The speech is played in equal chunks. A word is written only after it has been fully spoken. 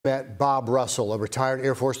Met Bob Russell, a retired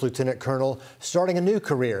Air Force Lieutenant Colonel, starting a new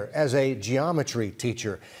career as a geometry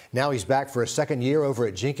teacher. Now he's back for a second year over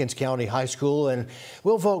at Jenkins County High School, and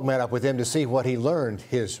Will Volk met up with him to see what he learned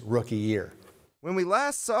his rookie year. When we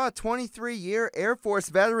last saw 23-year Air Force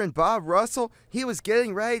veteran Bob Russell, he was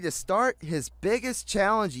getting ready to start his biggest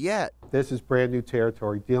challenge yet. This is brand new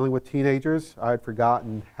territory. Dealing with teenagers, I had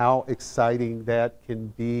forgotten how exciting that can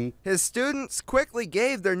be. His students quickly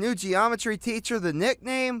gave their new geometry teacher the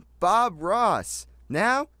nickname Bob Ross.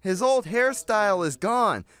 Now, his old hairstyle is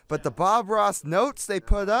gone, but the Bob Ross notes they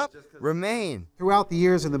put up remain. Throughout the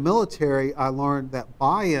years in the military, I learned that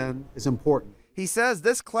buy-in is important. He says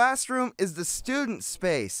this classroom is the student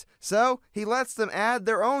space, so he lets them add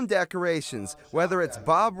their own decorations, whether it's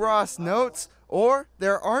Bob Ross notes or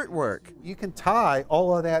their artwork. You can tie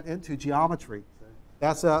all of that into geometry.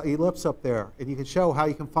 That's an ellipse up there, and you can show how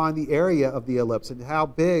you can find the area of the ellipse and how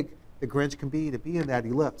big the Grinch can be to be in that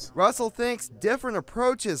ellipse. Russell thinks different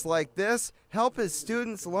approaches like this help his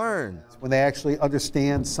students learn. When they actually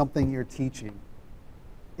understand something you're teaching,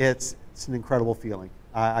 it's an incredible feeling.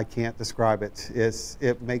 I can't describe it.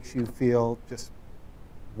 It makes you feel just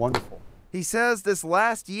wonderful. He says this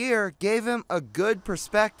last year gave him a good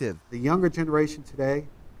perspective. The younger generation today,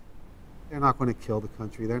 they're not going to kill the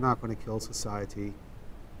country. They're not going to kill society.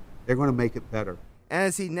 They're going to make it better.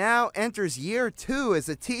 As he now enters year 2 as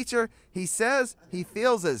a teacher, he says he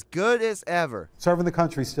feels as good as ever. Serving the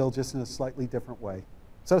country still, just in a slightly different way.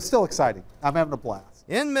 So it's still exciting. I'm having a blast.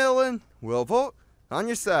 In Millen, Will Volk on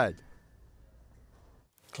your side.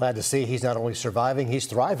 Glad to see he's not only surviving, he's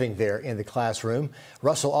thriving there in the classroom.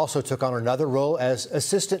 Russell also took on another role as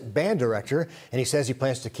assistant band director, and he says he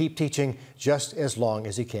plans to keep teaching just as long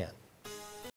as he can.